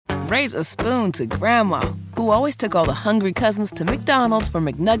raise a spoon to Grandma, who always took all the hungry cousins to McDonald's for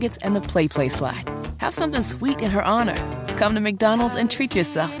McNuggets and the Play Slide. Have something sweet in her honor. Come to McDonald's and treat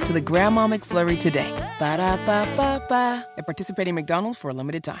yourself to the Grandma McFlurry today. Ba-da-ba-ba-ba. At participating McDonald's for a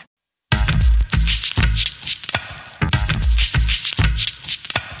limited time.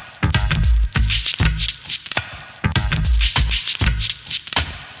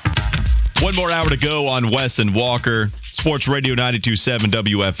 One more hour to go on Wes and Walker. Sports Radio 92.7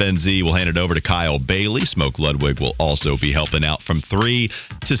 WFNZ. We'll hand it over to Kyle Bailey. Smoke Ludwig will also be helping out from 3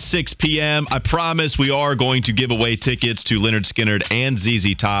 to 6 p.m. I promise we are going to give away tickets to Leonard Skinnard and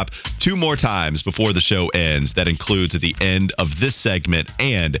ZZ Top 2 more times before the show ends. That includes at the end of this segment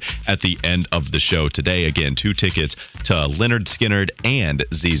and at the end of the show today. Again, 2 tickets to Leonard Skinnard and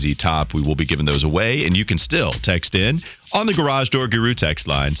ZZ Top. We will be giving those away, and you can still text in on the Garage Door Guru text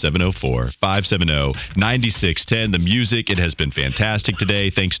line, 704-570-9610. The music, it has been fantastic today.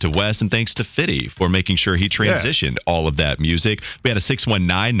 Thanks to Wes and thanks to Fitty for making sure he transitioned all of that music. We had a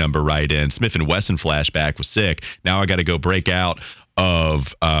 619 number right in. Smith & Wesson flashback was sick. Now I got to go break out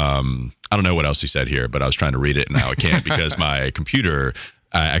of, I don't know what else he said here, but I was trying to read it and now I can't because my computer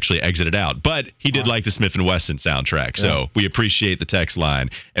actually exited out. But he did like the Smith & Wesson soundtrack. So we appreciate the text line,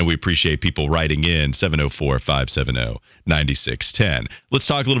 and we appreciate people writing in 704-570-9610. Let's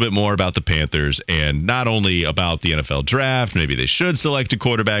talk a little bit more about the Panthers, and not only about the NFL draft. Maybe they should select a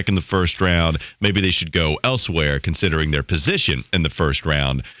quarterback in the first round. Maybe they should go elsewhere considering their position in the first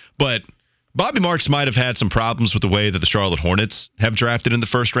round. But Bobby Marks might have had some problems with the way that the Charlotte Hornets have drafted in the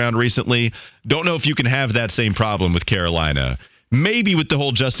first round recently. Don't know if you can have that same problem with Carolina. Maybe with the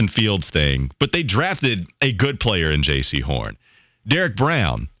whole Justin Fields thing, but they drafted a good player in J.C. Horn. Derek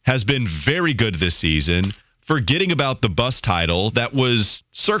Brown has been very good this season, forgetting about the bus title that was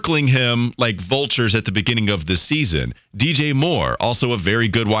circling him like vultures at the beginning of this season. DJ Moore, also a very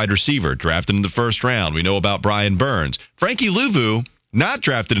good wide receiver, drafted in the first round. We know about Brian Burns. Frankie Louvu, not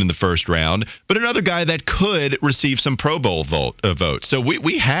drafted in the first round, but another guy that could receive some Pro Bowl votes. So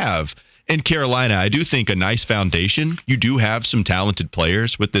we have... in Carolina, I do think a nice foundation. You do have some talented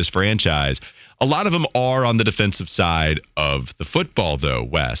players with this franchise. A lot of them are on the defensive side of the football, though,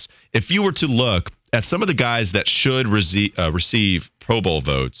 Wes. If you were to look at some of the guys that should receive Pro Bowl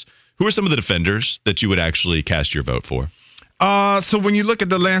votes, who are some of the defenders that you would actually cast your vote for? So when you look at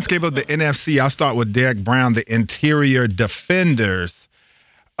the landscape of the NFC, I'll start with Derek Brown, the interior defenders.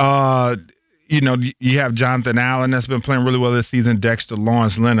 You have Jonathan Allen that's been playing really well this season, Dexter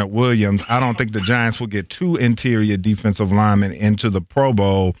Lawrence, Leonard Williams. I don't think the Giants will get 2 interior defensive linemen into the Pro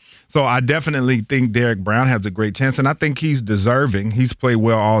Bowl. So I definitely think Derek Brown has a great chance, and I think he's deserving. He's played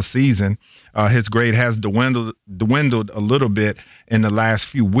well all season. His grade has dwindled a little bit in the last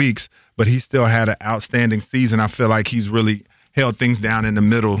few weeks, but he still had an outstanding season. I feel like he's really held things down in the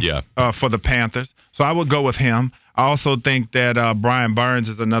middle for the Panthers. So I would go with him. I also think that Brian Burns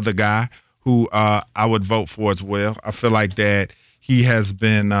is another guy who I would vote for as well. I feel like that he has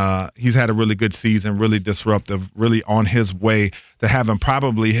been he's had a really good season, really disruptive, really on his way to having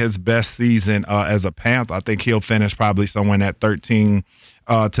probably his best season as a Panther. I think he'll finish probably somewhere in that 13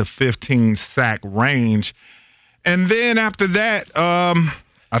 to 15 sack range. And then after that,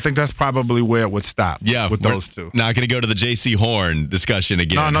 I think that's probably where it would stop with those two. Not going to go to the J.C. Horn discussion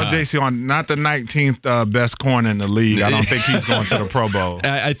again. No, J.C. Horn, not the 19th best corner in the league. I don't think he's going to the Pro Bowl.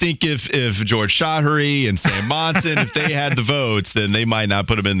 I think if George Shahery and Sam Monson, if they had the votes, then they might not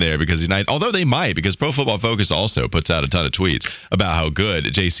put him in there because he's not. Although they might, because Pro Football Focus also puts out a ton of tweets about how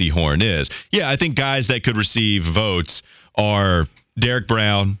good J.C. Horn is. Yeah, I think guys that could receive votes are Derek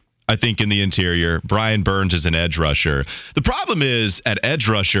Brown, I think, in the interior. Brian Burns is an edge rusher. The problem is, at edge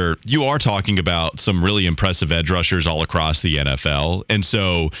rusher, you are talking about some really impressive edge rushers all across the NFL. And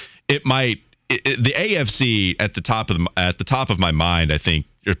so it might the AFC at the top of my mind, I think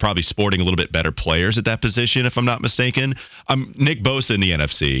you're probably sporting a little bit better players at that position, if I'm not mistaken. Nick Bosa in the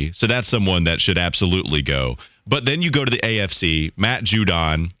NFC, so that's someone that should absolutely go. But then you go to the AFC, Matt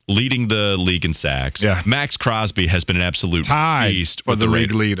Judon leading the league in sacks. Yeah. Max Crosby has been an absolute beast for the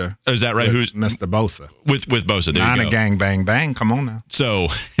league leader. Oh, is that right? Who's Mr. Bosa? With Bosa, there you go. Gang, bang, bang. Come on now. So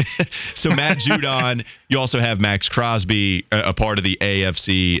Matt Judon, you also have Max Crosby, a part of the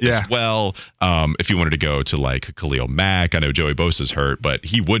AFC as well. If you wanted to go to like Khalil Mack, I know Joey Bosa's hurt, but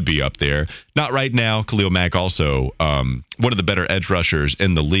he would be up there. Not right now. Khalil Mack also one of the better edge rushers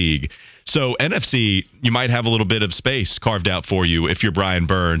in the league. So NFC, you might have a little bit of space carved out for you if you're Brian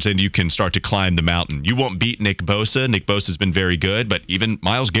Burns, and you can start to climb the mountain. You won't beat Nick Bosa. Nick Bosa's been very good, but even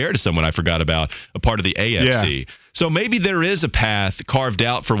Myles Garrett is someone I forgot about, a part of the AFC. Yeah. So maybe there is a path carved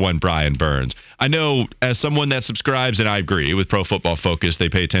out for one Brian Burns. I know as someone that subscribes, and I agree with Pro Football Focus, they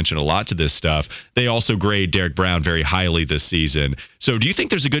pay attention a lot to this stuff. They also grade Derek Brown very highly this season. So do you think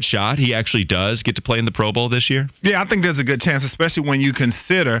there's a good shot he actually does get to play in the Pro Bowl this year? Yeah, I think there's a good chance, especially when you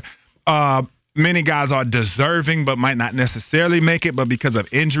consider many guys are deserving but might not necessarily make it, but because of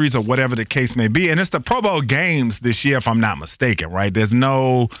injuries or whatever the case may be. And it's the Pro Bowl games this year, if I'm not mistaken, right? There's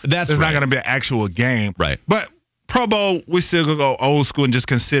not going to be an actual game. Right. But Pro Bowl, we still gonna go old school and just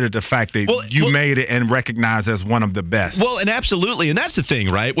consider the fact that you made it and recognized as one of the best. Well, and absolutely, and that's the thing,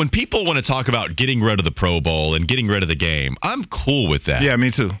 right? When people want to talk about getting rid of the Pro Bowl and getting rid of the game, I'm cool with that. Yeah,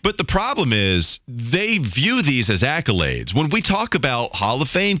 me too. But the problem is they view these as accolades. When we talk about Hall of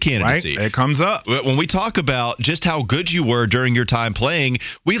Fame candidacy, right, it comes up. When we talk about just how good you were during your time playing,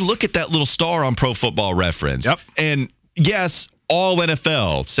 we look at that little star on Pro Football Reference. Yep. And yes, all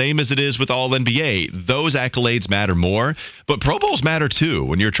NFL, same as it is with all NBA, those accolades matter more, but Pro Bowls matter too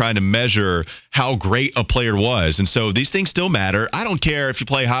when you're trying to measure how great a player was. And so these things still matter. I don't care if you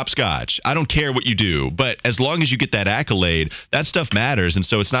play hopscotch. I don't care what you do, but as long as you get that accolade, that stuff matters. And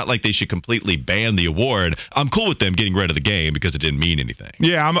so it's not like they should completely ban the award. I'm cool with them getting rid of the game because it didn't mean anything.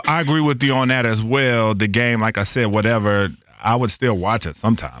 Yeah, I agree with you on that as well. The game, like I said, whatever, I would still watch it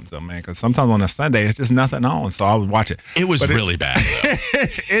sometimes, because sometimes on a Sunday it's just nothing on, so I would watch it. It was really bad, though.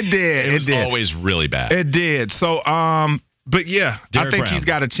 It did. It was always really bad. It did. So, but yeah, Derek I think Brown. He's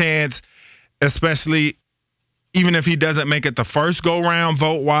got a chance, especially even if he doesn't make it the first go round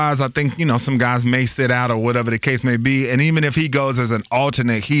vote wise. I think some guys may sit out or whatever the case may be, and even if he goes as an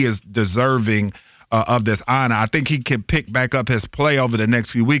alternate, he is deserving of this honor. I think he can pick back up his play over the next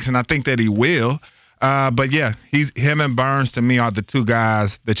few weeks, and I think that he will. But yeah, him and Burns to me are the two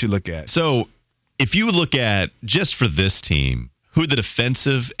guys that you look at. So if you look at just for this team, who the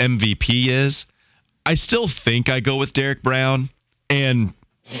defensive MVP is, I still think I go with Derek Brown. And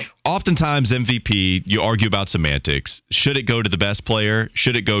oftentimes MVP, you argue about semantics. Should it go to the best player?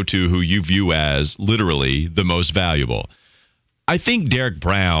 Should it go to who you view as literally the most valuable? I think Derek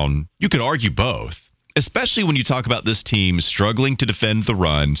Brown, you could argue both. Especially when you talk about this team struggling to defend the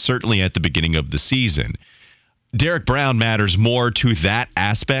run, certainly at the beginning of the season. Derek Brown matters more to that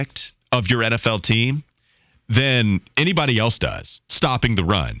aspect of your NFL team than anybody else does, stopping the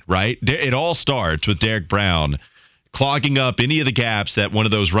run, right? It all starts with Derek Brown clogging up any of the gaps that one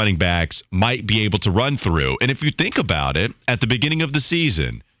of those running backs might be able to run through. And if you think about it, at the beginning of the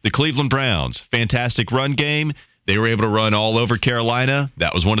season, the Cleveland Browns, fantastic run game. They were able to run all over Carolina.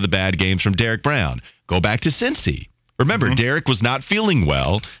 That was one of the bad games from Derek Brown. Go back to Cincy. Remember, Derek was not feeling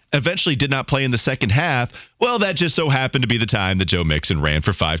well, eventually did not play in the second half. Well, that just so happened to be the time that Joe Mixon ran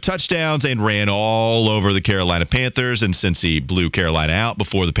for 5 touchdowns and ran all over the Carolina Panthers, and Cincy blew Carolina out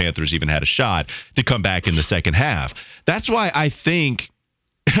before the Panthers even had a shot to come back in the second half. That's why I think,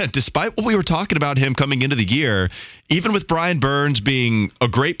 despite what we were talking about him coming into the year, even with Brian Burns being a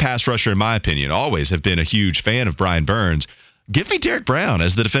great pass rusher, in my opinion, always have been a huge fan of Brian Burns, give me Derek Brown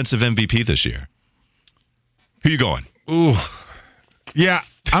as the defensive MVP this year. Who you going? Ooh, yeah,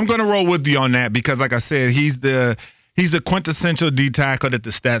 I'm going to roll with you on that because, like I said, he's the quintessential D tackle that the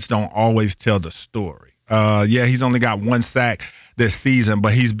stats don't always tell the story. Yeah, he's only got 1 sack this season,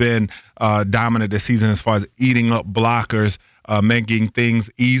 but he's been dominant this season as far as eating up blockers, making things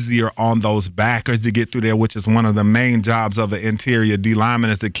easier on those backers to get through there, which is one of the main jobs of an interior D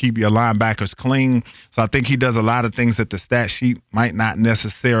lineman, is to keep your linebackers clean. So I think he does a lot of things that the stat sheet might not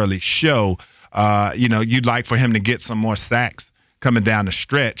necessarily show. You'd like for him to get some more sacks coming down the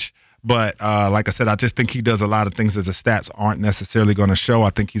stretch. But like I said, I just think he does a lot of things that the stats aren't necessarily going to show.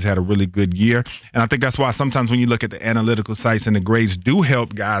 I think he's had a really good year. And I think that's why sometimes when you look at the analytical sites and the grades do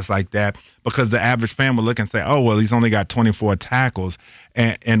help guys like that, because the average fan will look and say, oh, well, he's only got 24 tackles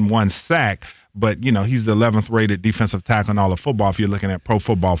and 1 sack. But, he's the 11th rated defensive tackle in all of football if you're looking at Pro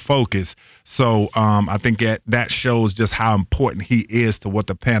Football Focus. So I think that shows just how important he is to what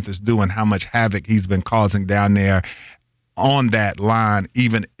the Panthers do and how much havoc he's been causing down there on that line,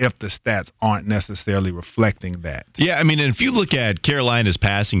 even if the stats aren't necessarily reflecting that. Yeah, I mean, and if you look at Carolina's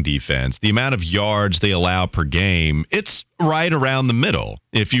passing defense, the amount of yards they allow per game, it's right around the middle.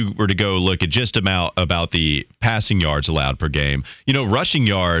 If you were to go look at just about the passing yards allowed per game, rushing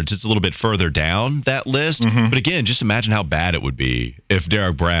yards, it's a little bit further down that list. But again, just imagine how bad it would be if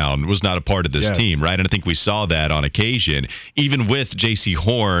Derek Brown was not a part of this team, right? And I think we saw that on occasion, even with J.C.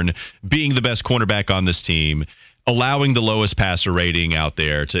 Horn being the best cornerback on this team. allowing the lowest passer rating out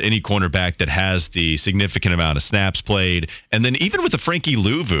there to any cornerback that has the significant amount of snaps played. And then even with the Frankie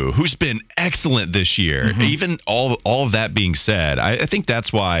Louvu, who's been excellent this year, even all of that being said, I think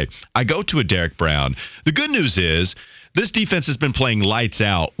that's why I go to a Derek Brown. The good news is this defense has been playing lights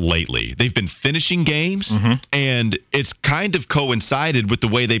out lately. They've been finishing games, and it's kind of coincided with the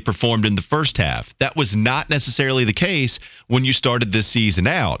way they performed in the first half. That was not necessarily the case when you started this season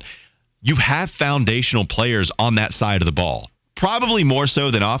out. You have foundational players on that side of the ball, probably more so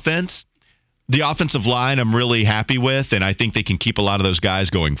than offense. The offensive line I'm really happy with, and I think they can keep a lot of those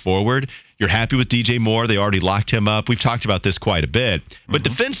guys going forward. You're happy with DJ Moore. They already locked him up. We've talked about this quite a bit. But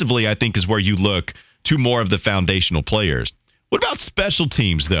defensively, I think, is where you look to more of the foundational players. What about special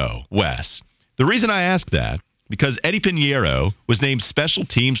teams, though, Wes? The reason I ask that, because Eddie Pinheiro was named Special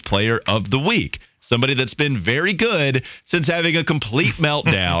Teams Player of the Week. Somebody that's been very good since having a complete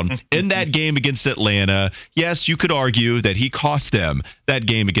meltdown in that game against Atlanta. Yes, you could argue that he cost them that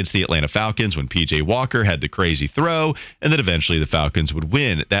game against the Atlanta Falcons when P.J. Walker had the crazy throw, and that eventually the Falcons would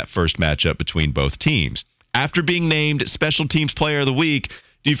win that first matchup between both teams. After being named Special Teams Player of the Week,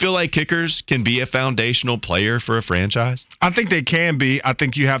 do you feel like kickers can be a foundational player for a franchise? I think they can be. I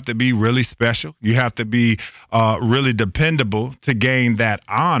think you have to be really special. You have to be really dependable to gain that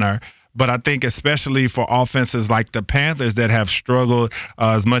honor. But I think especially for offenses like the Panthers that have struggled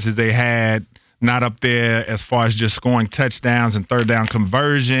as much as they had, not up there as far as just scoring touchdowns and third down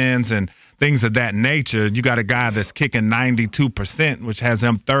conversions and things of that nature. You got a guy that's kicking 92%, which has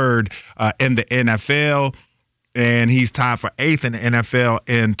him third in the NFL. And he's tied for 8th in the NFL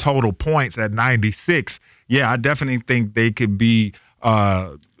in total points at 96. Yeah, I definitely think they could be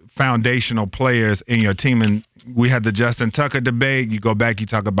foundational players in your team. And we had the Justin Tucker debate. You go back, you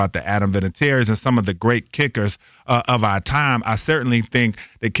talk about the Adam Vinatieri's and some of the great kickers of our time. I certainly think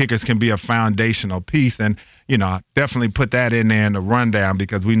that kickers can be a foundational piece. And, you know, definitely put that in there in the rundown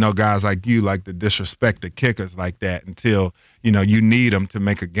because we know guys like you like to disrespect the kickers like that until, you know, you need them to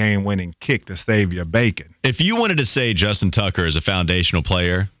make a game-winning kick to save your bacon. If you wanted to say Justin Tucker is a foundational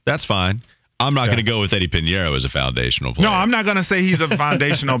player, that's fine. I'm not going to go with Eddie Pinheiro as a foundational player. No, I'm not going to say he's a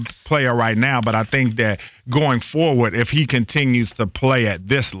foundational player right now, but I think that going forward, if he continues to play at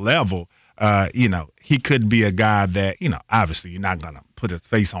this level, you know, he could be a guy that, you know, obviously you're not going to put his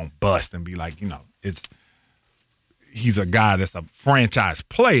face on bust and be like, you know, he's a guy that's a franchise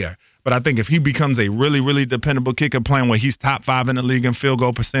player. But I think if he becomes a really, really dependable kicker playing where he's top 5 in the league in field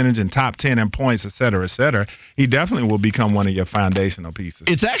goal percentage and top 10 in points, et cetera, he definitely will become one of your foundational pieces.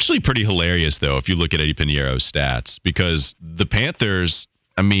 It's actually pretty hilarious, though, if you look at Eddie Pinheiro's stats, because the Panthers,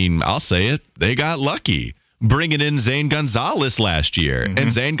 I mean, I'll say it, they got lucky bringing in Zane Gonzalez last year.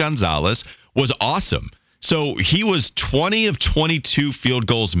 And Zane Gonzalez was awesome. So he was 20 of 22 field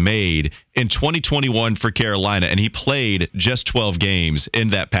goals made in 2021 for Carolina, and he played just 12 games in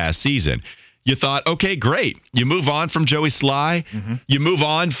that past season. You thought, okay, great. You move on from Joey Sly. You move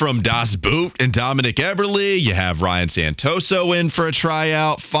on from Das Boot and Dominic Eberle. You have Ryan Santoso in for a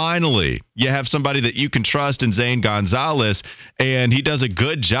tryout. Finally, you have somebody that you can trust in Zane Gonzalez, and he does a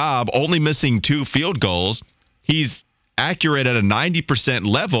good job, only missing 2 field goals. He's accurate at a 90%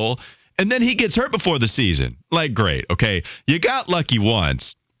 level. And then he gets hurt before the season. Like, great, okay, you got lucky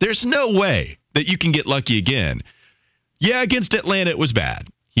once. There's no way that you can get lucky again. Yeah, against Atlanta, it was bad.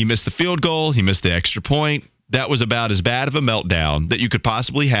 He missed the field goal. He missed the extra point. That was about as bad of a meltdown that you could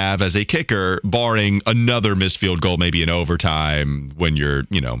possibly have as a kicker, barring another missed field goal, maybe in overtime when you're,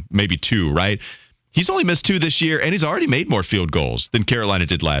 you know, maybe 2, right? He's only missed 2 this year, and he's already made more field goals than Carolina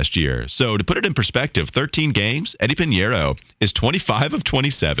did last year. So to put it in perspective, 13 games, Eddie Pinheiro is 25 of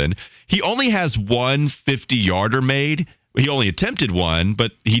 27. He only has one 50-yarder made. He only attempted one,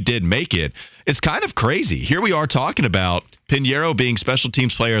 but he did make it. It's kind of crazy. Here we are talking about Pinheiro being Special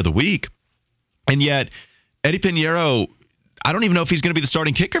Teams Player of the Week, and yet Eddie Pinheiro, I don't even know if he's going to be the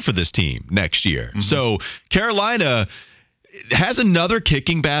starting kicker for this team next year. So Carolina has another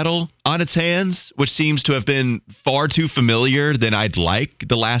kicking battle on its hands, which seems to have been far too familiar than I'd like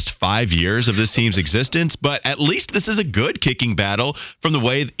the last 5 years of this team's existence. But at least this is a good kicking battle from the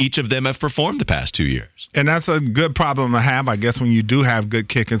way each of them have performed the past 2 years. And that's a good problem to have, I guess, when you do have good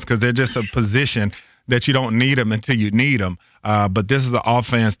kickers, because they're just a position that you don't need them until you need them. But this is an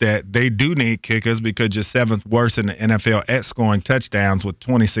offense that they do need kickers because you're 7th worst in the NFL at scoring touchdowns with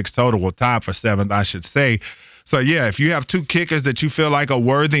 26 total. Well, tied for 7th, I should say. So, yeah, if you have two kickers that you feel like are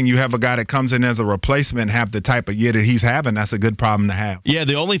worthy and you have a guy that comes in as a replacement and have the type of year that he's having, that's a good problem to have. Yeah,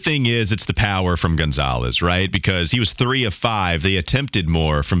 the only thing is it's the power from Gonzalez, right? Because he was 3 of 5. They attempted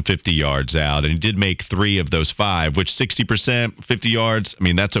more from 50 yards out, and he did make 3 of those 5, which 60%, 50 yards, I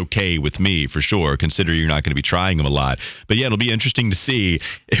mean, that's okay with me for sure, considering you're not going to be trying him a lot. But, yeah, it'll be interesting to see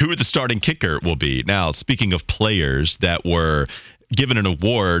who the starting kicker will be. Now, speaking of players that were given an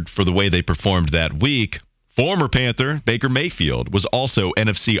award for the way they performed that week, former Panther Baker Mayfield was also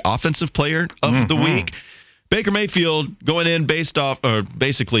NFC Offensive Player of the Week. Baker Mayfield going in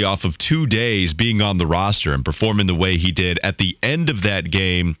basically off of 2 days being on the roster and performing the way he did at the end of that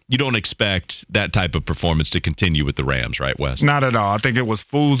game. You don't expect that type of performance to continue with the Rams, right, Wes? Not at all. I think it was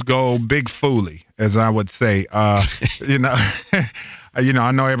fool's gold, big fooly, as I would say. I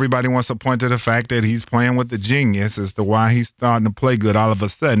know everybody wants to point to the fact that he's playing with the genius as to why he's starting to play good all of a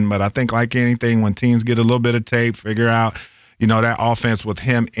sudden. But I think like anything, when teams get a little bit of tape, figure out, that offense with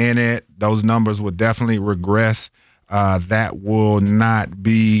him in it, those numbers will definitely regress. That will not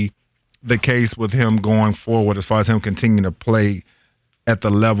be the case with him going forward as far as him continuing to play at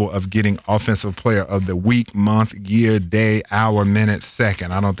the level of getting Offensive Player of the Week, month, year, day, hour, minute,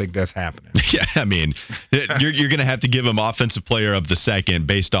 second. I don't think that's happening. Yeah, I mean, you're going to have to give him Offensive Player of the second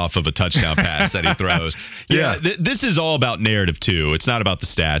based off of a touchdown pass that he throws. Yeah, this is all about narrative, too. It's not about the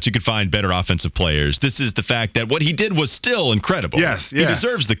stats. You can find better offensive players. This is the fact that what he did was still incredible. Yes. He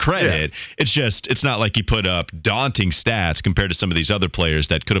deserves the credit. Yeah. It's not like he put up daunting stats compared to some of these other players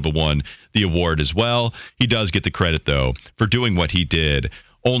that could have won the award as well. He does get the credit, though, for doing what he did,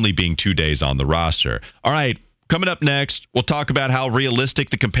 only being 2 days on the roster. All right, coming up next, we'll talk about how realistic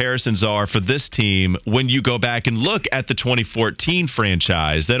the comparisons are for this team when you go back and look at the 2014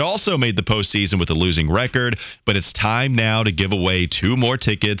 franchise that also made the postseason with a losing record. But it's time now to give away 2 more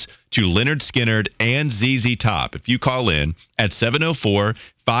tickets to Leonard Skinner and ZZ Top. If you call in at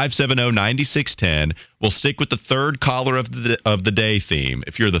 704-570-9610, we'll stick with the third caller of the day theme.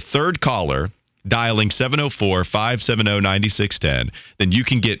 If you're the third caller dialing 704-570-9610, then you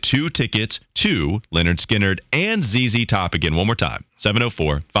can get 2 tickets to Leonard Skinner and ZZ Top. Again, one more time,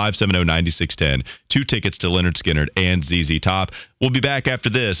 704-570-9610, 2 tickets to Leonard Skinner and ZZ Top. We'll be back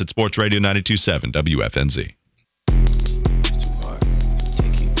after this at Sports Radio 92.7 WFNZ.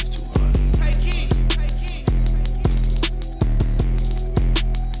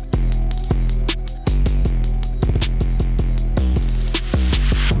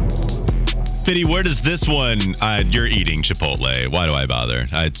 Fitty, where does this one, you're eating Chipotle. Why do I bother?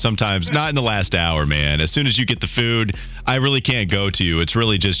 Sometimes, not in the last hour, man. As soon as you get the food, I really can't go to you. It's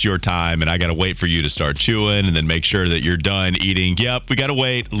really just your time, and I got to wait for you to start chewing and then make sure that you're done eating. Yep, we got to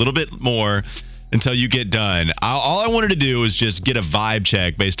wait a little bit more until you get done. All I wanted to do was just get a vibe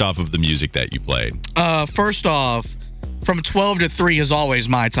check based off of the music that you played. First off, from 12 to 3 is always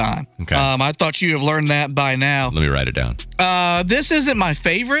my time. Okay. I thought you have learned that by now. Let me write it down. This isn't my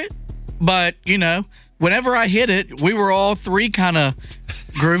favorite. But, whenever I hit it, we were all 3 kind of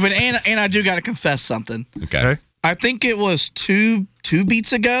grooving. And I do got to confess something. Okay. I think it was two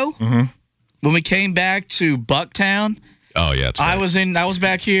beats ago when we came back to Bucktown. Oh, yeah. That's right. I was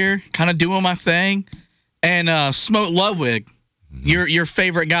back here kind of doing my thing. And Smoke Ludwig, your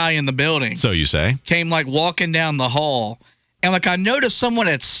favorite guy in the building. So you say? Came, walking down the hall. And, I noticed someone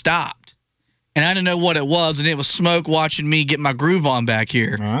had stopped. And I didn't know what it was. And it was Smoke watching me get my groove on back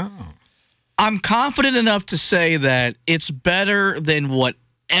here. Wow. I'm confident enough to say that it's better than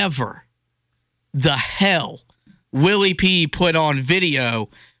whatever the hell Willie P put on video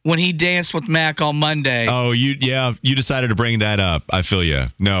when he danced with Mac on Monday. Oh, you decided to bring that up. I feel you.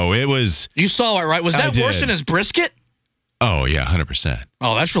 No, it was. You saw it, right? Was that worse than his brisket? Oh, yeah, 100%.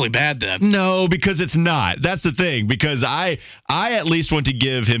 Oh, that's really bad then. No, because it's not. That's the thing. Because I at least want to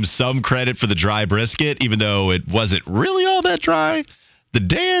give him some credit for the dry brisket, even though it wasn't really all that dry. The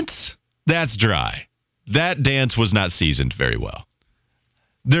dance. That's dry. That dance was not seasoned very well.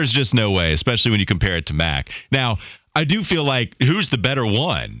 There's just no way, especially when you compare it to Mac. Now, I do feel like who's the better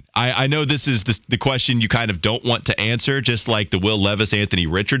one? I know this is the question you kind of don't want to answer, just like the Will Levis, Anthony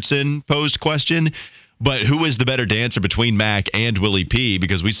Richardson posed question. But who is the better dancer between Mac and Willie P?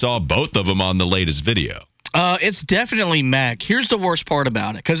 Because we saw both of them on the latest video. It's definitely Mac. Here's the worst part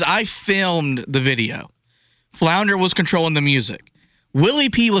about it, because I filmed the video. Flounder was controlling the music. Willie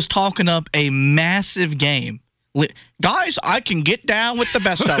P was talking up a massive game. Guys, I can get down with the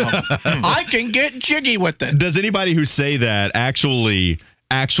best of them. I can get jiggy with it. Does anybody who say that actually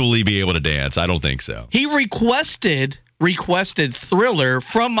be able to dance? I don't think so. He requested Thriller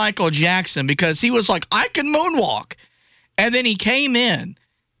from Michael Jackson because he was like, I can moonwalk. And then he came in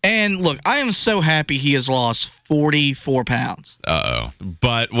And look, I am so happy he has lost 44 pounds.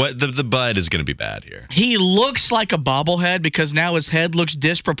 But what the bud is going to be bad here. He looks like a bobblehead because now his head looks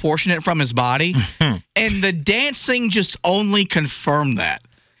disproportionate from his body. And the dancing just only confirmed that.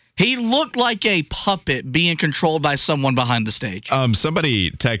 He looked like a puppet being controlled by someone behind the stage. Somebody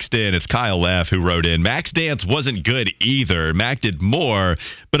texted in, it's Kyle Leff who wrote in, Mac's dance wasn't good either. Mac did more,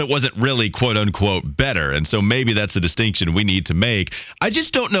 but it wasn't really quote-unquote better. And so maybe that's a distinction we need to make. I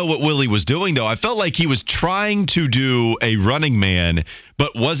just don't know what Willie was doing, though. I felt like he was trying to do a running man,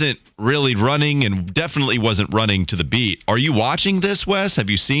 but wasn't really running and definitely wasn't running to the beat. Are you watching this, Wes? Have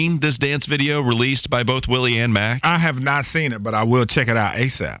you seen this dance video released by both Willie and Mac? I have not seen it, but I will check it out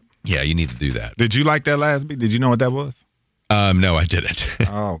ASAP. Yeah, you need to do that. Did you like that last beat? Did you know what that was? No, I didn't.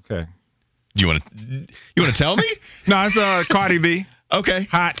 Oh, okay. You want to tell me? No, it's Cardi B. Okay.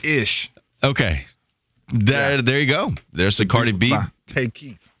 Hot-ish. Okay. There you go. There's a Cardi B. Take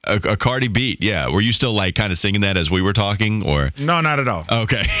Keith. A Cardi beat, yeah. Were you still like kind of singing that as we were talking, or? No, not at all.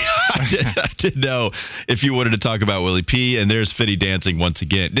 Okay. I didn't know if you wanted to talk about Willie P. And there's Fitty dancing once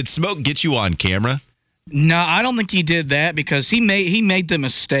again. Did Smoke get you on camera? No, I don't think he did that because he made the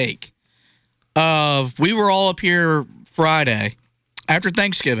mistake of we were all up here Friday after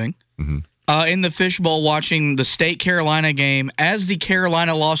Thanksgiving in the fishbowl watching the State Carolina game as the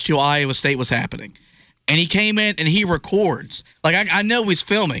Carolina loss to Iowa State was happening. And he came in and he records. Like, I know he's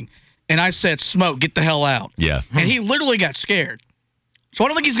filming. And I said, Smoke, get the hell out. Yeah. And he literally got scared. So I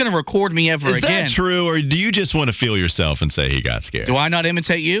don't think he's going to record me ever again. Is that true, or do you just want to feel yourself and say he got scared? Do I not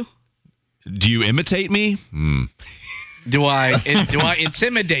imitate you? Do you imitate me? Do I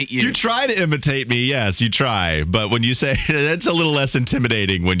intimidate you? You try to imitate me, yes, you try. But when you say that's a little less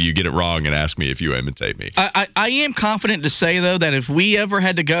intimidating when you get it wrong and ask me if you imitate me. I am confident to say though that if we ever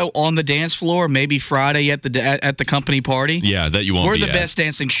had to go on the dance floor, maybe Friday at the company party, that you won't. We're the best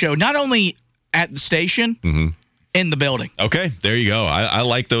dancing show, not only at the station. In the building. Okay, there you go. I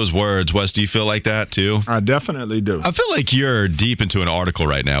like those words. Wes, do you feel like that too? I definitely do. I feel like you're deep into an article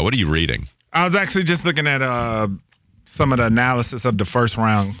right now. What are you reading? I was actually just looking at some of the analysis of the first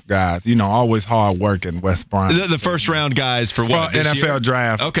round guys. You know, always hard work in West Bryant. The first round guys for what? NFL year?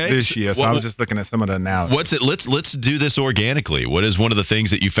 draft this year. So I was just looking at some of the analysis. What's it? Let's do this organically. What is one of the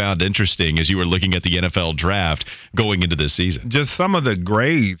things that you found interesting as you were looking at the NFL draft going into this season? Just some of the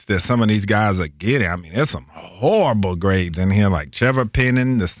grades that some of these guys are getting. I mean, there's some horrible grades in here. Like Trevor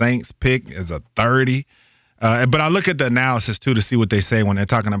Penning, the Saints pick is a 30. But I look at the analysis, too, to see what they say when they're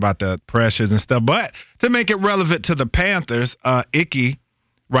talking about the pressures and stuff. But to make it relevant to the Panthers, Icky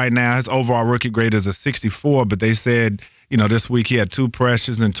right now, his overall rookie grade is a 64. But they said, this week he had 2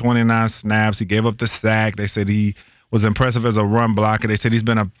 pressures and 29 snaps. He gave up the sack. They said he was impressive as a run blocker. They said he's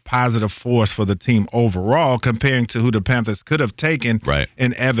been a positive force for the team overall, comparing to who the Panthers could have taken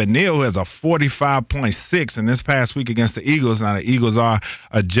in Evan Neal, who has a 45.6 in this past week against the Eagles. Now, the Eagles are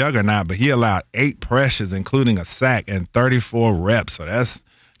a juggernaut, but he allowed 8 pressures, including a sack, and 34 reps. So that's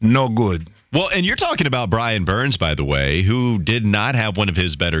no good. Well, and you're talking about Brian Burns, by the way, who did not have one of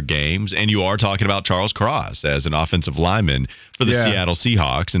his better games, and you are talking about Charles Cross as an offensive lineman for the Seattle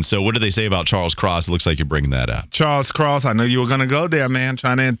Seahawks. And so what do they say about Charles Cross? It looks like you're bringing that up. Charles Cross, I know you were going to go there, man,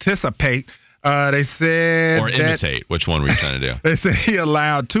 trying to anticipate. They said... Or imitate. Which one were you trying to do? They said he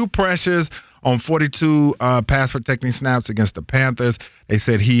allowed 2 pressures on 42 pass protecting snaps against the Panthers. They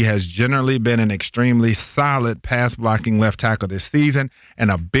said he has generally been an extremely solid pass blocking left tackle this season,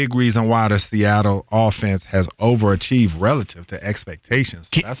 and a big reason why the Seattle offense has overachieved relative to expectations.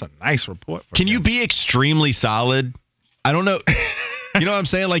 So that's a nice report. Can you be extremely solid? I don't know. You know what I'm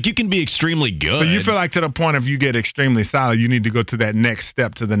saying? Like, you can be extremely good. So you feel like to the point if you get extremely solid, you need to go to that next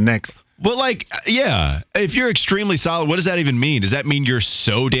step, to the next. Well, like, yeah, if you're extremely solid, what does that even mean? Does that mean you're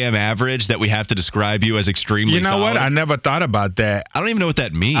so damn average that we have to describe you as extremely solid? You know what? I never thought about that. I don't even know what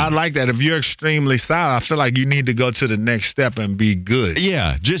that means. I like that. If you're extremely solid, I feel like you need to go to the next step and be good.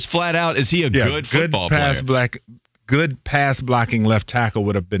 Yeah, just flat out, is he a good football player? Good pass blocking left tackle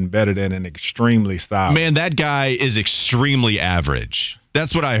would have been better than an extremely solid. Man, that guy is extremely average.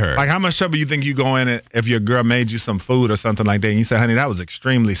 That's what I heard. Like, how much trouble you think you go in if your girl made you some food or something like that, and you say, honey, that was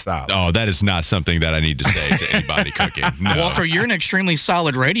extremely solid? Oh, that is not something that I need to say to anybody cooking. No. Walker, you're an extremely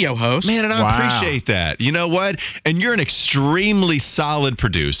solid radio host. Man, and I appreciate that. You know what? And you're an extremely solid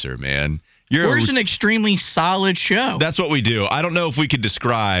producer, man. Where's an extremely solid show? That's what we do. I don't know if we could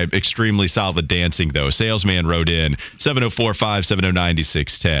describe extremely solid dancing, though. Salesman wrote in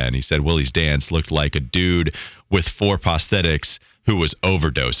 704-570-9610. He said Willie's dance looked like a dude with 4 prosthetics who was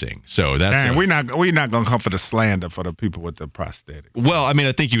overdosing. So that's we're not gonna come for the slander for the people with the prosthetic. Well, I mean,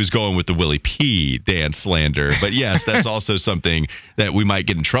 I think he was going with the Willie P. dance slander, but yes, that's also something that we might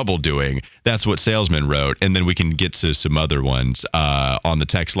get in trouble doing. That's what Salesman wrote, and then we can get to some other ones on the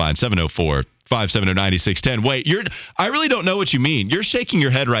text line 704-570-9610. Wait, I really don't know what you mean. You're shaking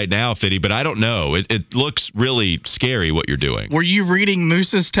your head right now, Fitty, but I don't know. It looks really scary what you're doing. Were you reading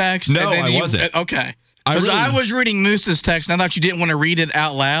Moose's text? No, I wasn't. Okay. Because I was reading Moose's text, and I thought you didn't want to read it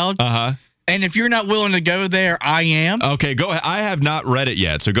out loud. Uh-huh. And if you're not willing to go there, I am. Okay, go ahead. I have not read it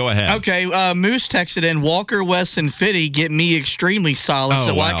yet, so go ahead. Okay, Moose texted in, Walker, Wes, and Fitty get me extremely solid,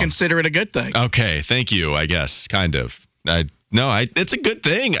 I consider it a good thing. Okay, thank you, I guess, kind of. It's a good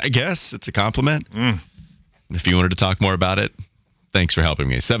thing, I guess. It's a compliment. If you wanted to talk more about it, thanks for helping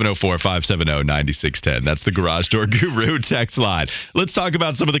me. 704-570-9610. That's the Garage Door Guru text line. Let's talk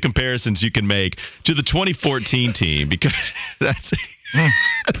about some of the comparisons you can make to the 2014 team, because that's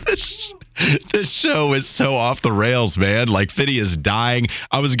this show is so off the rails, man. Like, Fitty is dying.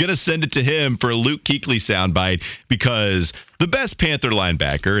 I was going to send it to him for a Luke Kuechly soundbite, because the best Panther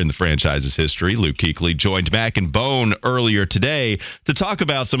linebacker in the franchise's history, Luke Kuechly, joined Mac and Bone earlier today to talk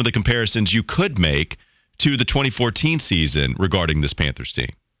about some of the comparisons you could make to the 2014 season regarding this Panthers team.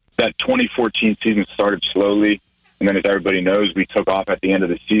 That 2014 season started slowly, and then, as everybody knows, we took off at the end of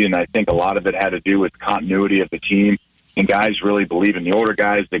the season. I think a lot of it had to do with continuity of the team, and guys really believe in the older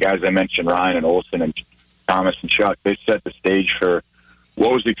guys. The guys I mentioned, Ryan and Olsen and Thomas and Chuck, they set the stage for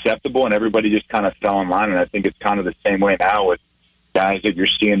what was acceptable, and everybody just kind of fell in line. And I think it's kind of the same way now with guys that you're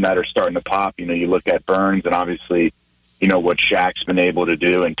seeing that are starting to pop. You know, you look at Burns, and obviously, you know, what Shaq's been able to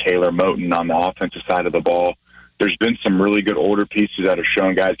do, and Taylor Moton on the offensive side of the ball. There's been some really good older pieces that are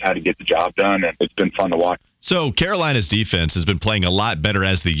showing guys how to get the job done, and it's been fun to watch. So Carolina's defense has been playing a lot better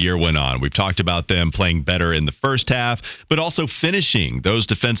as the year went on. We've talked about them playing better in the first half, but also finishing those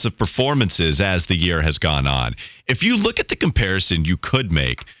defensive performances as the year has gone on. If you look at the comparison you could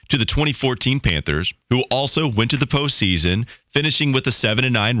make to the 2014 Panthers, who also went to the postseason, finishing with a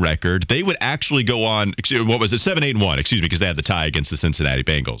 7-9 record, they would actually go on, 7-8-1, because they had the tie against the Cincinnati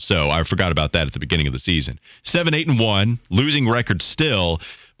Bengals. So I forgot about that at the beginning of the season. 7-8-1, losing record still.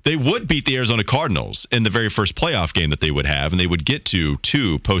 They would beat the Arizona Cardinals in the very first playoff game that they would have, and they would get to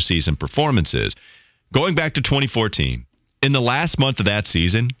 2 postseason performances. Going back to 2014, in the last month of that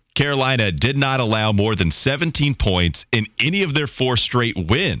season, Carolina did not allow more than 17 points in any of their 4 straight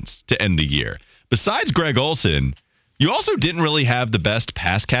wins to end the year. Besides Greg Olsen, you also didn't really have the best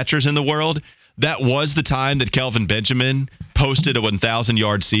pass catchers in the world. That was the time that Kelvin Benjamin posted a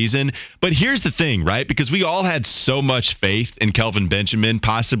 1,000-yard season. But here's the thing, right? Because we all had so much faith in Kelvin Benjamin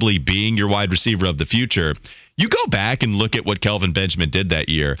possibly being your wide receiver of the future. You go back and look at what Kelvin Benjamin did that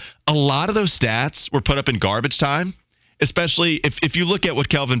year. A lot of those stats were put up in garbage time, especially if you look at what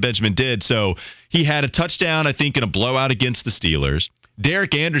Kelvin Benjamin did. So he had a touchdown, I think, in a blowout against the Steelers.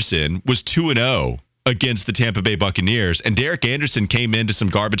 Derek Anderson was 2-0 against the Tampa Bay Buccaneers, and Derek Anderson came into some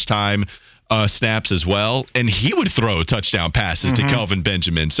garbage time snaps as well, and he would throw touchdown passes to Kelvin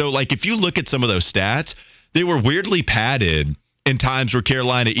Benjamin. So, like, if you look at some of those stats, they were weirdly padded in times where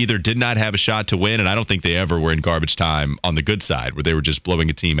Carolina either did not have a shot to win, and I don't think they ever were in garbage time on the good side, where they were just blowing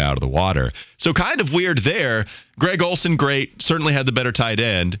a team out of the water. So kind of weird there. Greg Olsen, great, certainly had the better tight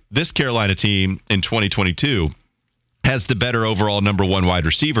end. This Carolina team in 2022 has the better overall number 1 wide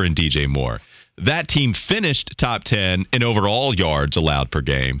receiver in DJ Moore. That team finished top 10 in overall yards allowed per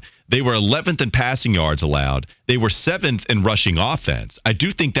game. They were 11th in passing yards allowed. They were 7th in rushing offense. I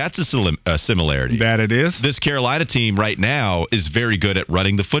do think that's a similarity. That it is. This Carolina team right now is very good at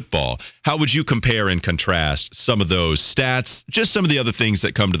running the football. How would you compare and contrast some of those stats, just some of the other things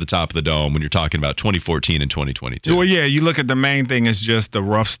that come to the top of the dome when you're talking about 2014 and 2022? Well, yeah, you look at the main thing is just the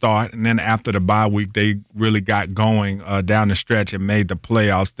rough start, and then after the bye week, they really got going down the stretch and made the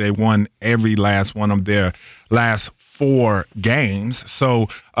playoffs. They won every last one of their last 4 games. So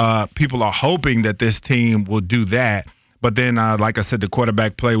people are hoping that this team will do that. But then, like I said, the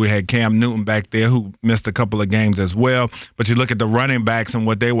quarterback play, we had Cam Newton back there who missed a couple of games as well. But you look at the running backs and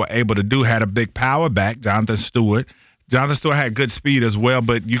what they were able to do, had a big power back, Jonathan Stewart. Jonathan Stewart had good speed as well,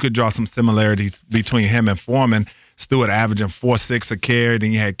 but you could draw some similarities between him and Foreman. Stewart averaging 4.6 a carry.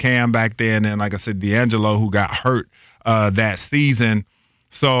 Then you had Cam back there. And then, like I said, D'Angelo, who got hurt that season.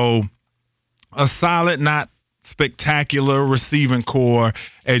 So a solid, not spectacular receiving core.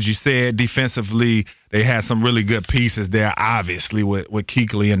 As you said, defensively, they had some really good pieces there, obviously, with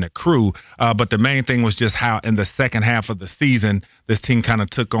Kuechly and the crew. But the main thing was just how in the second half of the season, this team kind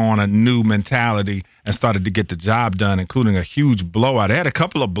of took on a new mentality and started to get the job done, including a huge blowout. They had a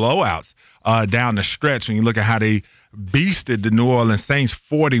couple of blowouts down the stretch when you look at how they beasted the New Orleans Saints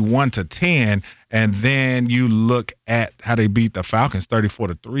 41-10, and then you look at how they beat the Falcons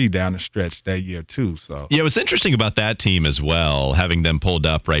 34-3 down the stretch that year too. So yeah, what's interesting about that team as well, having them pulled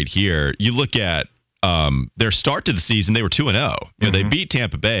up right here, you look at their start to the season, they were 2-0. They beat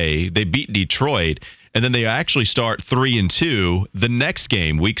Tampa Bay, they beat Detroit, and then they actually start 3-2. The next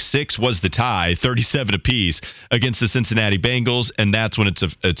game, week 6, was the tie, 37 apiece against the Cincinnati Bengals, and that's when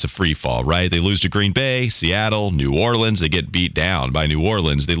it's a free fall, right? They lose to Green Bay, Seattle, New Orleans. They get beat down by New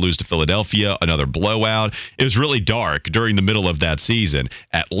Orleans. They lose to Philadelphia, another blowout. It was really dark during the middle of that season.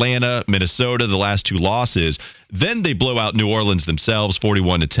 Atlanta, Minnesota, the last 2 losses. Then they blow out New Orleans themselves,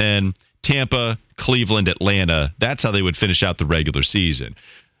 41-10. Tampa, Cleveland, Atlanta. That's how they would finish out the regular season.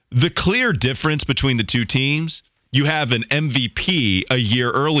 The clear difference between the two teams, you have an MVP a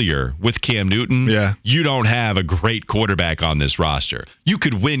year earlier with Cam Newton. Yeah. You don't have a great quarterback on this roster. You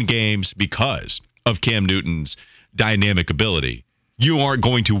could win games because of Cam Newton's dynamic ability. You aren't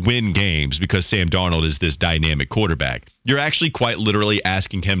going to win games because Sam Darnold is this dynamic quarterback. You're actually quite literally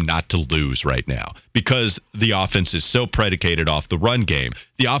asking him not to lose right now because the offense is so predicated off the run game.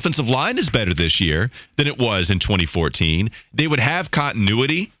 The offensive line is better this year than it was in 2014. They would have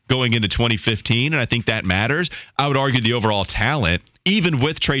continuity going into 2015, and I think that matters. I would argue the overall talent, even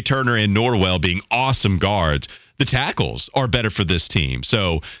with Trey Turner and Norwell being awesome guards, the tackles are better for this team.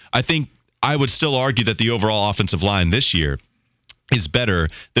 So I think I would still argue that the overall offensive line this year is better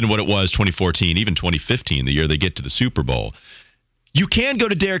than what it was 2014, even 2015, the year they get to the Super Bowl. You can go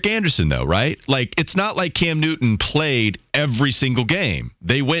to Derek Anderson, though, right? Like, it's not like Cam Newton played every single game.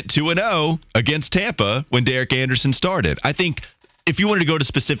 They went 2-0 against Tampa when Derek Anderson started. I think if you wanted to go to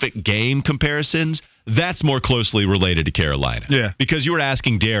specific game comparisons, that's more closely related to Carolina. Yeah. Because you were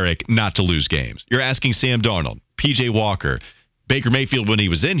asking Derek not to lose games. You're asking Sam Darnold, P.J. Walker, Baker Mayfield, when he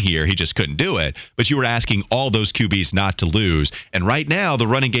was in here, he just couldn't do it. But you were asking all those QBs not to lose. And right now, the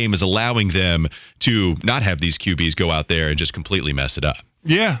running game is allowing them to not have these QBs go out there and just completely mess it up.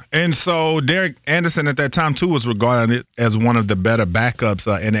 Yeah, and so Derek Anderson at that time, too, was regarded as one of the better backups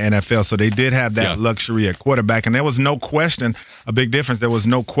in the NFL. So they did have that luxury at quarterback. And there was no question, a big difference, there was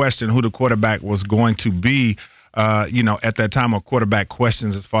no question who the quarterback was going to be, at that time of quarterback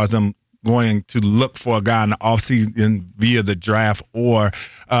questions as far as them going to look for a guy in the offseason via the draft or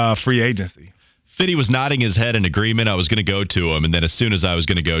free agency. Fitty was nodding his head in agreement. I was going to go to him, and then as soon as I was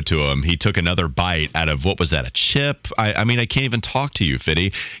going to go to him, he took another bite out of, what was that, a chip? I mean, I can't even talk to you,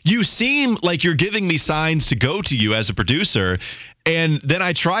 Fitty. You seem like you're giving me signs to go to you as a producer, and then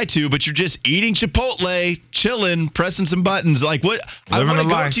I try to, but you're just eating Chipotle, chilling, pressing some buttons. Like, what? I want to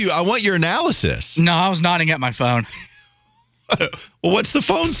go to you. I want your analysis. No, I was nodding at my phone. Well, what's the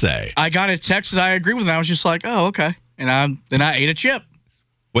phone say? I got a text that I agree with, and I was just like, oh, okay. And then I ate a chip.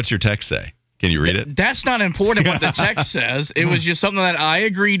 What's your text say? Can you read it? That's not important what the text says. It was just something that I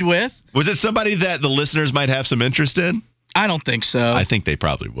agreed with. Was it somebody that the listeners might have some interest in? I don't think so. I think they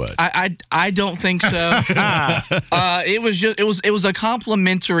probably would. I don't think so. It was a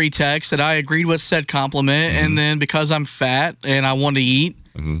complimentary text that I agreed with said compliment, and then because I'm fat and I want to eat,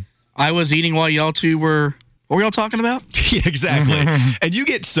 I was eating while y'all two were. What were y'all talking about? Yeah, exactly. And you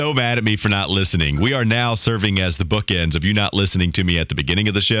get so mad at me for not listening. We are now serving as the bookends of you not listening to me at the beginning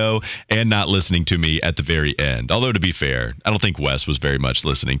of the show and not listening to me at the very end. Although, to be fair, I don't think Wes was very much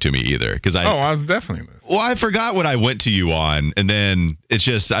listening to me either. I was definitely listening. Well, I forgot what I went to you on, and then it's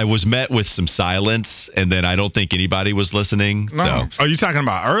just I was met with some silence, and then I don't think anybody was listening. No. So. Are you talking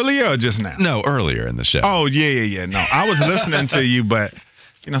about earlier or just now? No, earlier in the show. Oh, yeah. No, I was listening to you, but...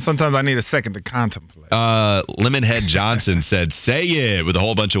 sometimes I need a second to contemplate. Lemonhead Johnson said, say it, with a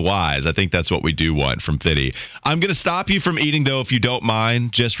whole bunch of Y's. I think that's what we do want from Fitty. I'm going to stop you from eating, though, if you don't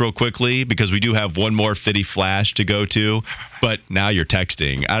mind, just real quickly, because we do have one more Fitty flash to go to. But now you're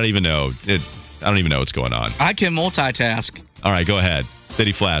texting. I don't even know what's going on. I can multitask. All right, go ahead.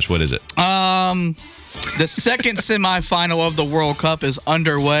 Fitty flash, what is it? The second semifinal of the World Cup is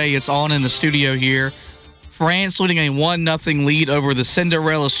underway. It's on in the studio here. France leading a 1-0 lead over the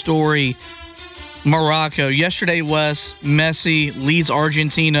Cinderella story, Morocco. Yesterday, Messi leads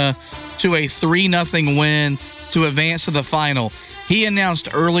Argentina to a 3-0 win to advance to the final. He announced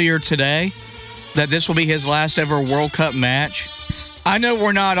earlier today that this will be his last ever World Cup match. I know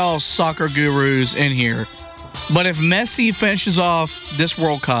we're not all soccer gurus in here, but if Messi finishes off this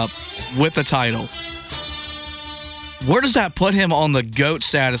World Cup with the title, where does that put him on the GOAT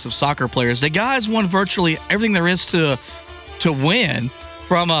status of soccer players? The guy's won virtually everything there is to win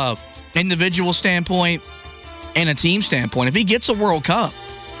from a individual standpoint and a team standpoint. If he gets a World Cup,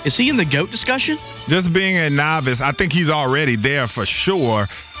 is he in the GOAT discussion? Just being a novice, I think he's already there for sure.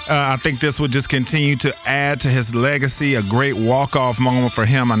 I think this would just continue to add to his legacy, a great walk-off moment for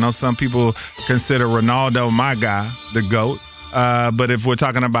him. I know some people consider Ronaldo, my guy, the GOAT. But if we're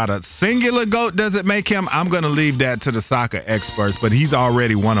talking about a singular GOAT, does it make him? I'm going to leave that to the soccer experts, but he's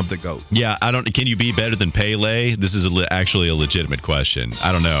already one of the GOATs. Yeah, can you be better than Pele? This is actually a legitimate question.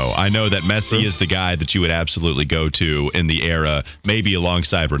 I don't know. I know that Messi is the guy that you would absolutely go to in the era, maybe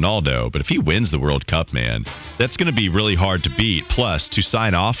alongside Ronaldo. But if he wins the World Cup, man, that's going to be really hard to beat. Plus, to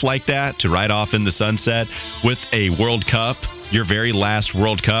sign off like that, to ride off in the sunset with a World Cup, your very last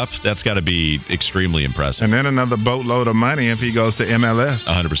World Cup, that's got to be extremely impressive. And then another boatload of money if he goes to MLS.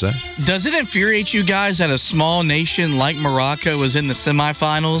 100%. Does it infuriate you guys that a small nation like Morocco was in the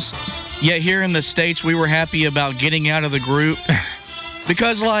semifinals, yet here in the States we were happy about getting out of the group?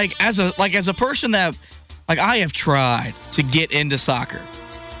 Because as a person that I have tried to get into soccer.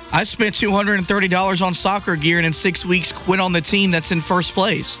 I spent $230 on soccer gear and in 6 weeks quit on the team that's in first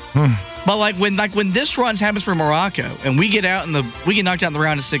place. But when this run happens for Morocco and we get knocked out in the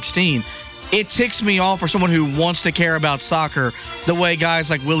round of 16, it ticks me off for someone who wants to care about soccer the way guys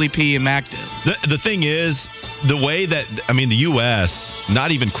like Willie P and Mac do. The thing is, the way that, the U.S.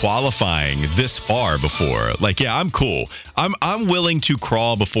 not even qualifying this far before, I'm cool. I'm willing to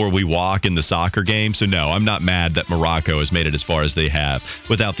crawl before we walk in the soccer game. So, no, I'm not mad that Morocco has made it as far as they have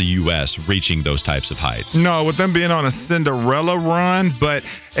without the U.S. reaching those types of heights. No, with them being on a Cinderella run, but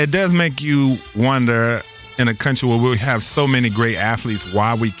it does make you wonder, in a country where we have so many great athletes,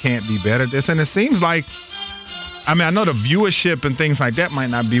 why we can't be better at this. And it seems like, I know the viewership and things like that might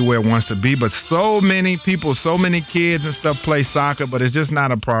not be where it wants to be, but so many people, so many kids and stuff play soccer, but it's just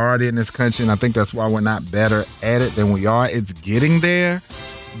not a priority in this country, and I think that's why we're not better at it than we are. It's getting there.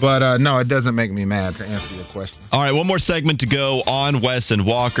 But, no, it doesn't make me mad, to answer your question. All right, one more segment to go on Wes and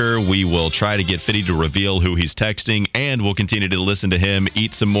Walker. We will try to get Fitty to reveal who he's texting, and we'll continue to listen to him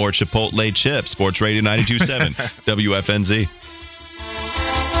eat some more Chipotle chips. Sports Radio 92.7 WFNZ.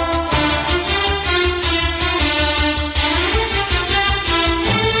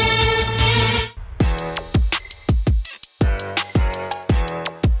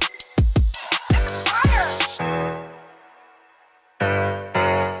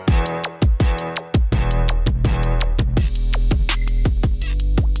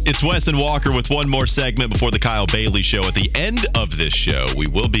 It's Wes and Walker with one more segment before the Kyle Bailey Show. At the end of this show, we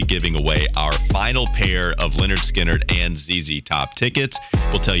will be giving away our final pair of Leonard Skinnard and ZZ Top tickets.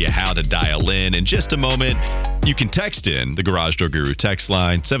 We'll tell you how to dial in just a moment. You can text in the Garage Door Guru text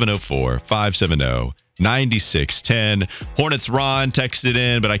line, 704-570-9610. Hornets Ron texted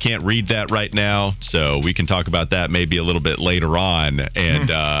in, but I can't read that right now, so we can talk about that maybe a little bit later on.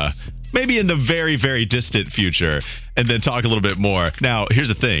 And, maybe in the very, very distant future, and then talk a little bit more. Now, here's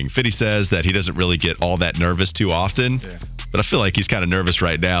the thing. Fitty says that he doesn't really get all that nervous too often, but I feel like he's kind of nervous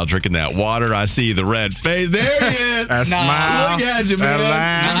right now, drinking that water. I see the red face. There he is. Smile. Look at you, man.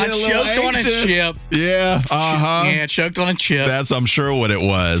 I choked on a chip. Yeah, Yeah, choked on a chip. That's, I'm sure, what it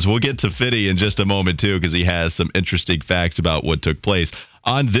was. We'll get to Fitty in just a moment, too, because he has some interesting facts about what took place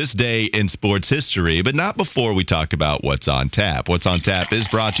on this day in sports history, but not before we talk about What's on Tap. What's on Tap is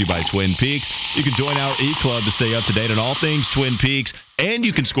brought to you by Twin Peaks. You can join our E-Club to stay up to date on all things Twin Peaks, and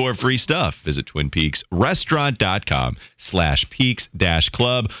you can score free stuff. Visit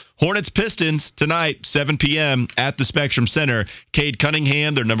TwinPeaksRestaurant.com/Peaks-Club. Hornets Pistons tonight, 7 p.m. at the Spectrum Center. Cade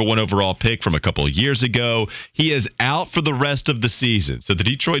Cunningham, their number one overall pick from a couple of years ago, he is out for the rest of the season. So the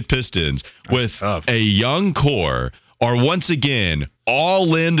Detroit Pistons, with a young core, are once again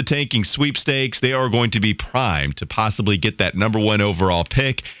all in the tanking sweepstakes. They are going to be primed to possibly get that number one overall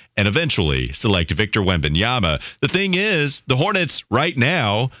pick and eventually select Victor Wembanyama. The thing is, the Hornets right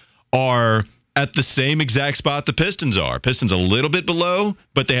now are at the same exact spot the Pistons are. Pistons a little bit below,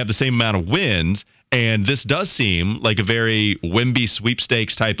 but they have the same amount of wins. And this does seem like a very Wemby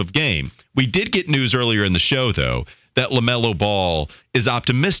sweepstakes type of game. We did get news earlier in the show, though, that LaMelo Ball is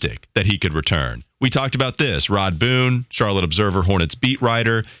optimistic that he could return. We talked about this. Rod Boone, Charlotte Observer Hornets beat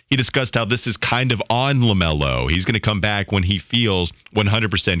writer, he discussed how this is kind of on LaMelo. He's going to come back when he feels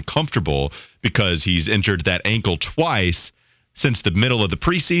 100% comfortable because he's injured that ankle twice since the middle of the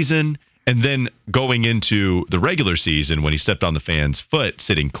preseason and then going into the regular season when he stepped on the fan's foot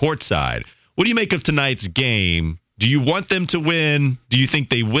sitting courtside. What do you make of tonight's game? Do you want them to win? Do you think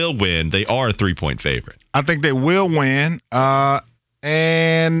they will win? They are a 3-point favorite. I think they will win.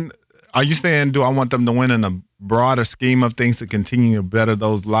 And are you saying, do I want them to win in a broader scheme of things to continue to better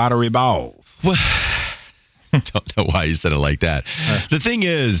those lottery balls? Well, I don't know why you said it like that. The thing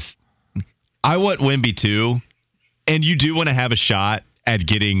is, I want Wemby too, and you do want to have a shot at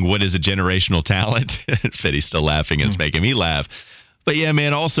getting what is a generational talent. Fitty's still laughing, and it's making me laugh. But yeah,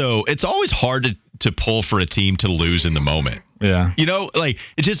 man, also, it's always hard to pull for a team to lose in the moment. Yeah. You know, like,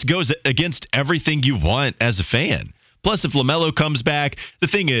 it just goes against everything you want as a fan. Plus, if LaMelo comes back, the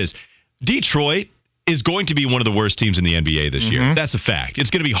thing is, Detroit is going to be one of the worst teams in the NBA this year. That's a fact.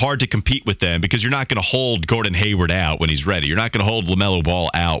 It's going to be hard to compete with them because you're not going to hold Gordon Hayward out when he's ready. You're not going to hold LaMelo Ball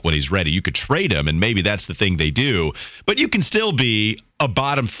out when he's ready. You could trade him, and maybe that's the thing they do. But you can still be a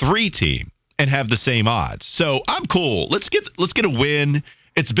bottom 3 team and have the same odds. So I'm cool. Let's get a win.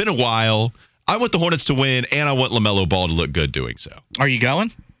 It's been a while. I want the Hornets to win, and I want LaMelo Ball to look good doing so. Are you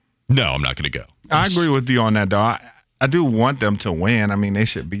going? No, I'm not going to go. I agree with you on that, though. I do want them to win. I mean, they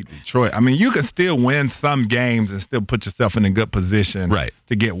should beat Detroit. I mean, you can still win some games and still put yourself in a good position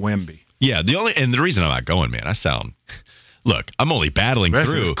to get Wemby. Yeah, the reason I'm not going, man, look, I'm only battling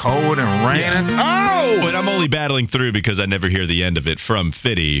through. It's cold and raining. Yeah. But I'm only battling through because I never hear the end of it from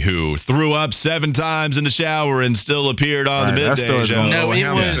Fitty, who threw up 7 times in the shower and still appeared on the midday show. No,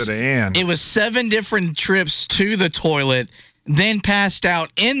 it was 7 different trips to the toilet, then passed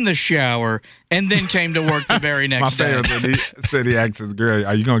out in the shower, and then came to work the very next day. My favorite said he asked his girl,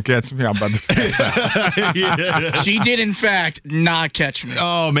 "Are you going to catch me? I'm about to pass out." She did, in fact, not catch me.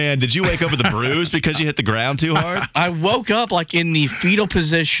 Oh, man. Did you wake up with a bruise because you hit the ground too hard? I woke up like in the fetal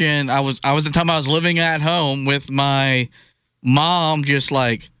position. I was the time I was living at home with my mom just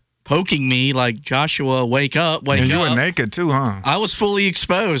like poking me like, Joshua, wake up, wake up. And you were naked too, huh? I was fully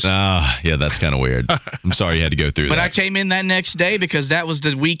exposed. Yeah, that's kind of weird. I'm sorry you had to go through that. But I came in that next day because that was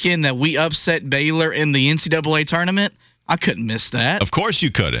the weekend that we upset Baylor in the NCAA tournament. I couldn't miss that. Of course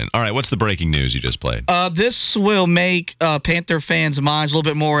you couldn't. All right, what's the breaking news you just played? This will make Panther fans' minds a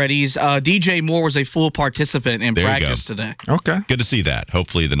little bit more at ease. DJ Moore was a full participant in practice today. Okay. Good to see that.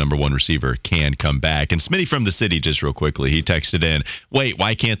 Hopefully the number 1 receiver can come back. And Smitty from the city, just real quickly, he texted in, wait,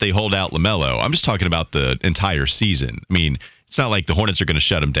 why can't they hold out LaMelo? I'm just talking about the entire season. I mean, it's not like the Hornets are going to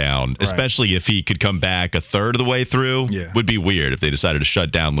shut him down, especially if he could come back a third of the way through. Yeah. Would be weird if they decided to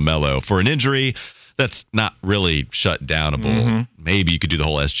shut down LaMelo for an injury that's not really shut downable. Maybe you could do the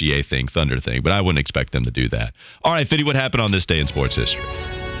whole SGA thing, Thunder thing, but I wouldn't expect them to do that. All right, Fitty, what happened on this day in sports history?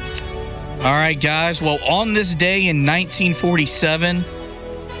 All right, guys. Well, on this day in 1947,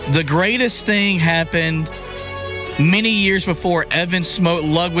 the greatest thing happened many years before Evan Smoke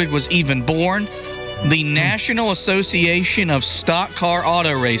Ludwig was even born. The National Association of Stock Car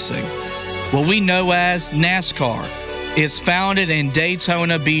Auto Racing, what we know as NASCAR, is founded in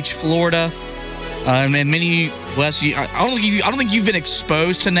Daytona Beach, Florida. And many, Wes, I don't think you've been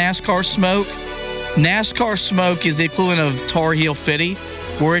exposed to NASCAR smoke. NASCAR smoke is the equivalent of Tar Heel Fitty,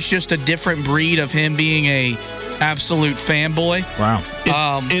 where it's just a different breed of him being a absolute fanboy. Wow.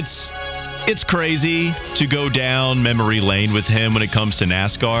 It's crazy to go down memory lane with him when it comes to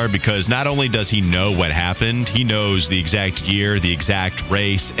NASCAR, because not only does he know what happened, he knows the exact year, the exact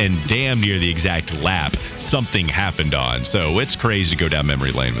race, and damn near the exact lap something happened on. So it's crazy to go down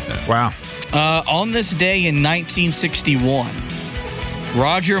memory lane with him. Wow. On this day in 1961,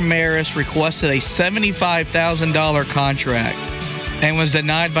 Roger Maris requested a $75,000 contract and was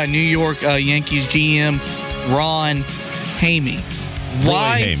denied by New York Yankees GM Ron Hamey.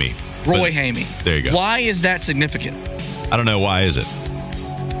 Roy Hamey. There you go. Why is that significant? I don't know. Why is it?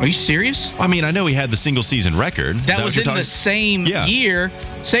 Are you serious? I mean, I know he had the single season record. That was in the same year.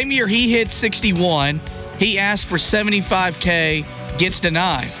 Same year he hit 61. He asked for $75K, gets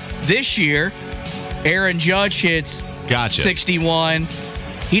denied. This year, Aaron Judge hits 61.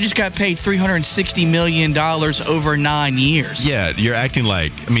 He just got paid $360 million over 9 years. Yeah, you're acting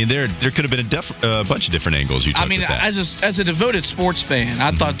like, I mean, there could have been a bunch of different angles you took. I mean, with that. as a devoted sports fan,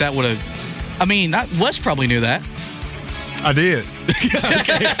 I thought that would have. I mean, Wes probably knew that. I did.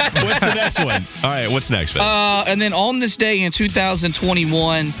 Okay. What's the next one? All right, what's next, Ben? And then on this day in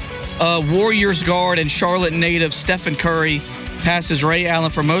 2021, Warriors guard and Charlotte native Stephen Curry passes Ray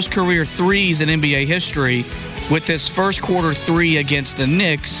Allen for most career threes in NBA history with this first quarter 3 against the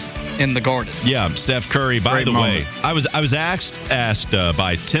Knicks in the Garden. Yeah, Steph Curry. By the way, I was asked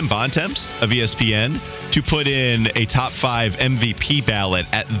by Tim Bontemps of ESPN to put in a top 5 MVP ballot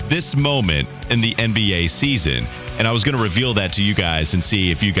at this moment in the NBA season. And I was going to reveal that to you guys and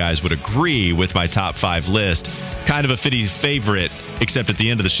see if you guys would agree with my top 5 list. Kind of a Fitty's favorite, except at the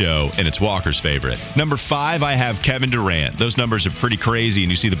end of the show, and it's Walker's favorite. Number 5, I have Kevin Durant. Those numbers are pretty crazy,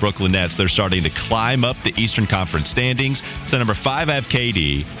 and you see the Brooklyn Nets, they're starting to climb up the Eastern Conference standings. So number 5, I have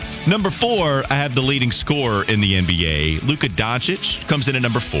KD. Number 4, I have the leading scorer in the NBA. Luka Doncic comes in at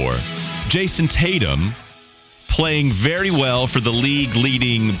number 4. Jason Tatum, playing very well for the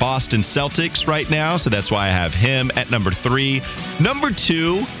league-leading Boston Celtics right now, so that's why I have him at number 3. Number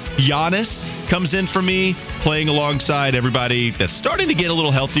 2, Giannis comes in for me, playing alongside everybody that's starting to get a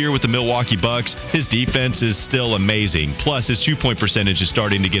little healthier with the Milwaukee Bucks. His defense is still amazing. Plus, his 2-point percentage is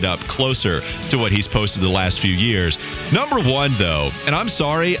starting to get up closer to what he's posted the last few years. Number one, though, and I'm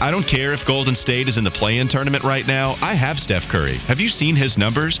sorry, I don't care if Golden State is in the play-in tournament right now. I have Steph Curry. Have you seen his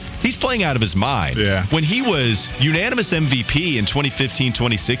numbers? He's playing out of his mind. Yeah. When he was unanimous MVP in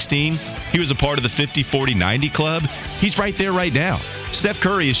 2015-2016, he was a part of the 50-40-90 club. He's right there right now. Steph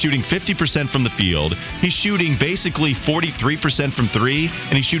Curry is shooting 50% from the field. He's shooting basically 43% from three,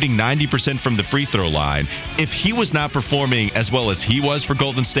 and he's shooting 90% from the free throw line. If he was not performing as well as he was for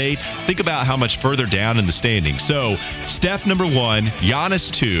Golden State, think about how much further down in the standings. So, Steph number 1, Giannis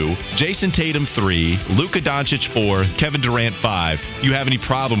 2, Jason Tatum 3, Luka Doncic 4, Kevin Durant 5. Do you have any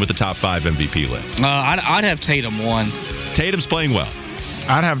problem with the top 5 MVP list? I'd have Tatum 1. Tatum's playing well.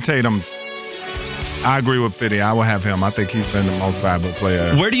 I'd have Tatum. I agree with Fitty. I will have him. I think he's been the most valuable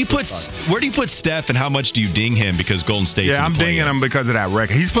player. Where do you put Steph, and how much do you ding him because Golden State's in the I'm dinging him because of that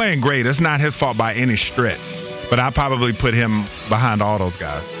record. He's playing great. It's not his fault by any stretch. But I probably put him behind all those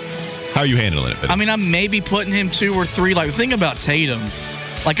guys. How are you handling it, Fitty? I mean, I'm maybe putting him 2 or 3. Like, the thing about Tatum,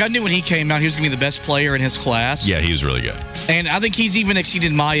 like, I knew when he came out he was going to be the best player in his class. Yeah, he was really good. And I think he's even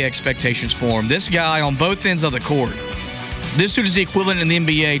exceeded my expectations for him. This guy on both ends of the court. This dude is the equivalent in the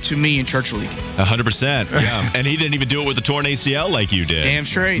NBA to me in church league. 100%. Yeah. And he didn't even do it with the torn ACL like you did. Damn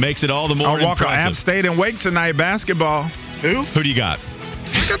straight. Makes it all the more I'll walk impressive. App State and Wake tonight basketball. Who do you got?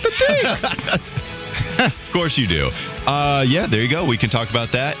 I got the Dukes. Of course you do. Yeah, there you go. We can talk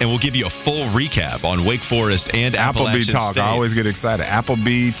about that, and we'll give you a full recap on Wake Forest and Applebee Appalachian talk. State. I always get excited.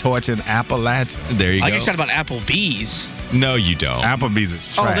 Applebee torching Appalachia. There you I go. get excited about Applebee's. No, you don't. Applebee's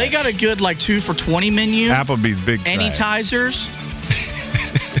is trash. Oh, they got a good, like, 2 for $20 menu. Applebee's big trash. Anytizers.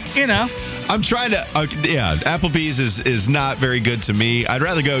 You know. I'm trying to. Applebee's is not very good to me. I'd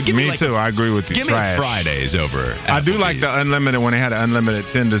rather go. Give Me too. I agree with you. Give trash. me Fridays over. I do Applebee's. like the unlimited when they had unlimited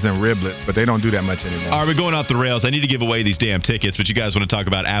tenders and riblets, but they don't do that much anymore. All right, we're going off the rails. I need to give away these damn tickets, but you guys want to talk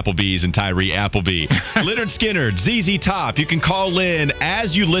about Applebee's and Tyree Appleby. Leonard Skinner, ZZ Top. You can call in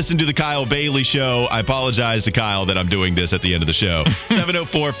as you listen to the Kyle Bailey Show. I apologize to Kyle that I'm doing this at the end of the show.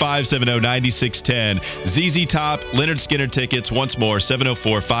 704-570-9610. ZZ Top, Leonard Skinner tickets. Once more,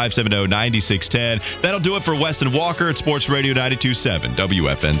 704-570-9610. That'll do it for Weston Walker at Sports Radio 92.7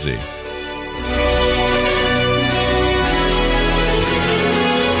 WFNZ.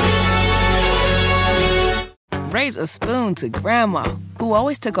 Raise a spoon to Grandma, who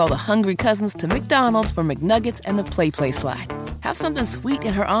always took all the hungry cousins to McDonald's for McNuggets and the Play Slide. Have something sweet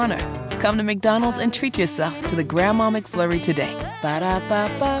in her honor. Come to McDonald's and treat yourself to the Grandma McFlurry today.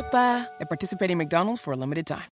 Ba-da-ba-ba-ba. At participating McDonald's for a limited time.